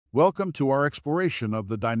Welcome to our exploration of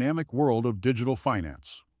the dynamic world of digital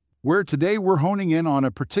finance, where today we're honing in on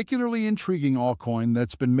a particularly intriguing altcoin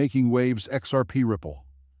that's been making waves: XRP Ripple.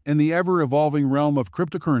 In the ever-evolving realm of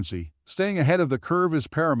cryptocurrency, staying ahead of the curve is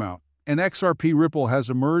paramount, and XRP Ripple has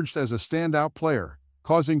emerged as a standout player,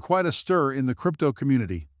 causing quite a stir in the crypto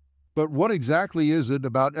community. But what exactly is it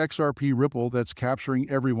about XRP Ripple that's capturing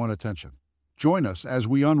everyone's attention? Join us as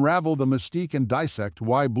we unravel the mystique and dissect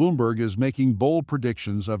why Bloomberg is making bold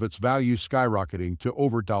predictions of its value skyrocketing to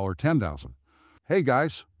over $10,000. Hey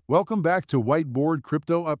guys, welcome back to Whiteboard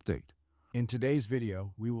Crypto Update. In today's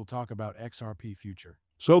video, we will talk about XRP future.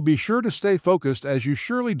 So be sure to stay focused, as you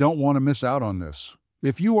surely don't want to miss out on this.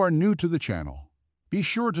 If you are new to the channel, be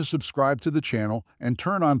sure to subscribe to the channel and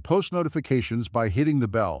turn on post notifications by hitting the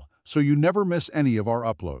bell so you never miss any of our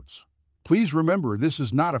uploads. Please remember, this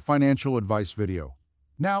is not a financial advice video.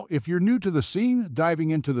 Now, if you're new to the scene,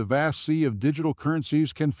 diving into the vast sea of digital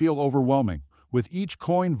currencies can feel overwhelming, with each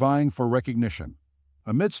coin vying for recognition.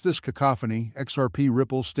 Amidst this cacophony, XRP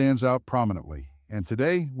Ripple stands out prominently, and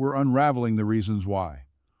today we're unraveling the reasons why.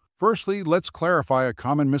 Firstly, let's clarify a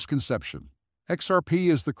common misconception.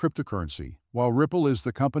 XRP is the cryptocurrency, while Ripple is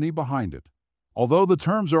the company behind it. Although the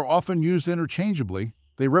terms are often used interchangeably,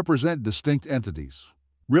 they represent distinct entities.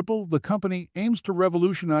 Ripple, the company, aims to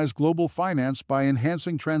revolutionize global finance by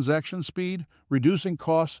enhancing transaction speed, reducing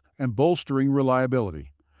costs, and bolstering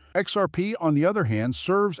reliability. XRP, on the other hand,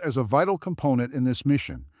 serves as a vital component in this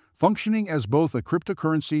mission, functioning as both a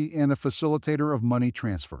cryptocurrency and a facilitator of money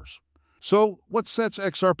transfers. So, what sets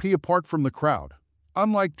XRP apart from the crowd?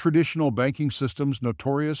 Unlike traditional banking systems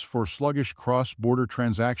notorious for sluggish cross-border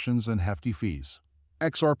transactions and hefty fees,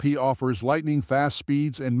 XRP offers lightning-fast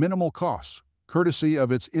speeds and minimal costs, courtesy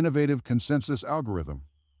of its innovative consensus algorithm.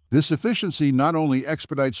 This efficiency not only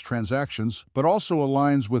expedites transactions, but also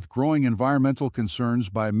aligns with growing environmental concerns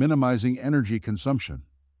by minimizing energy consumption,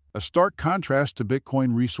 a stark contrast to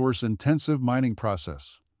Bitcoin's resource-intensive mining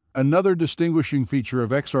process. Another distinguishing feature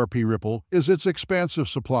of XRP Ripple is its expansive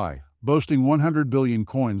supply, boasting 100 billion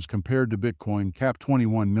coins compared to Bitcoin capped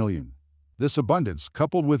 21 million. This abundance,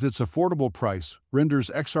 coupled with its affordable price, renders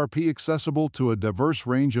XRP accessible to a diverse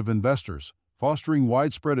range of investors, fostering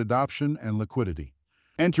widespread adoption and liquidity.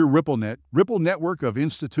 Enter RippleNet, Ripple network of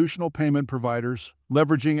institutional payment providers,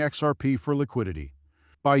 leveraging XRP for liquidity.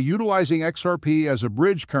 By utilizing XRP as a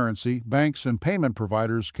bridge currency, banks and payment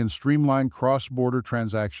providers can streamline cross-border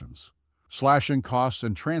transactions, slashing costs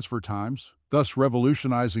and transfer times, thus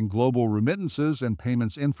revolutionizing global remittances and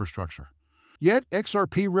payments infrastructure. Yet,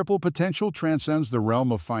 XRP Ripple potential transcends the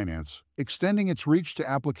realm of finance, extending its reach to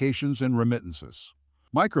applications and remittances,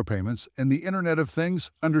 micropayments, and the Internet of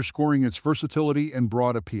Things, underscoring its versatility and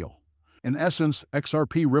broad appeal. In essence,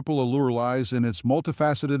 XRP Ripple allure lies in its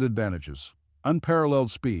multifaceted advantages: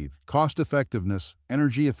 unparalleled speed, cost-effectiveness,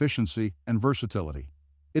 energy efficiency, and versatility.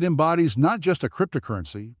 It embodies not just a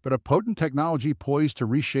cryptocurrency, but a potent technology poised to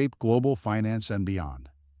reshape global finance and beyond.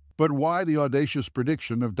 But why the audacious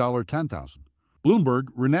prediction of $10,000? Bloomberg,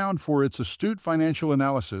 renowned for its astute financial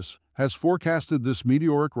analysis, has forecasted this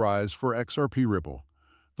meteoric rise for XRP Ripple.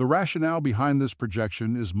 The rationale behind this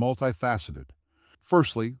projection is multifaceted.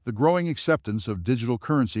 Firstly, the growing acceptance of digital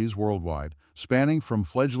currencies worldwide, spanning from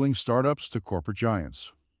fledgling startups to corporate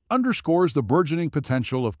giants, underscores the burgeoning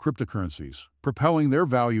potential of cryptocurrencies, propelling their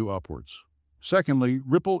value upwards. Secondly,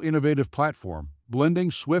 Ripple's innovative platform, blending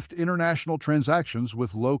swift international transactions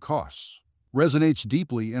with low costs, resonates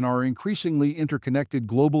deeply in our increasingly interconnected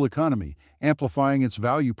global economy, amplifying its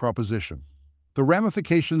value proposition. The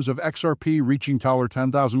ramifications of XRP reaching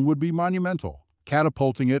 $10,000 would be monumental,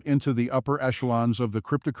 catapulting it into the upper echelons of the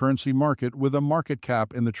cryptocurrency market with a market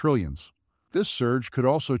cap in the trillions. This surge could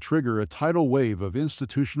also trigger a tidal wave of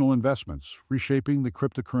institutional investments, reshaping the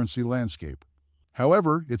cryptocurrency landscape.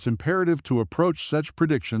 However, it's imperative to approach such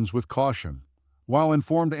predictions with caution. While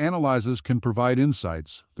informed analyses can provide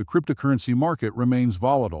insights, the cryptocurrency market remains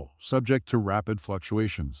volatile, subject to rapid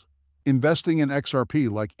fluctuations. Investing in XRP,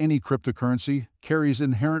 like any cryptocurrency, carries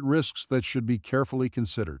inherent risks that should be carefully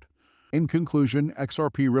considered. In conclusion,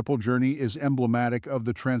 XRP Ripple journey is emblematic of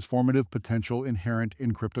the transformative potential inherent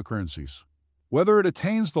in cryptocurrencies. Whether it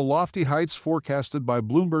attains the lofty heights forecasted by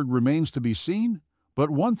Bloomberg remains to be seen, but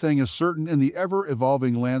one thing is certain in the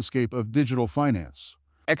ever-evolving landscape of digital finance: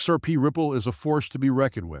 XRP Ripple is a force to be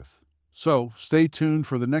reckoned with. So, stay tuned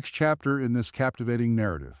for the next chapter in this captivating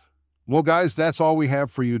narrative. Well guys, that's all we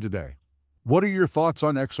have for you today. What are your thoughts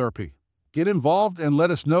on XRP? Get involved and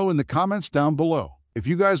let us know in the comments down below. If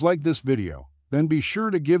you guys like this video, then be sure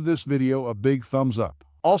to give this video a big thumbs up.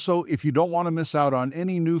 Also, if you don't want to miss out on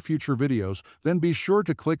any new future videos, then be sure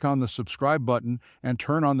to click on the subscribe button and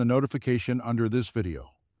turn on the notification under this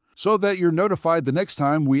video, so that you're notified the next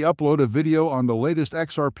time we upload a video on the latest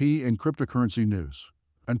XRP and cryptocurrency news.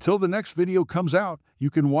 Until the next video comes out,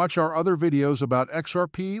 you can watch our other videos about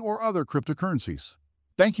XRP or other cryptocurrencies.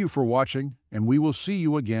 Thank you for watching, and we will see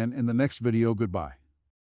you again in the next video. Goodbye.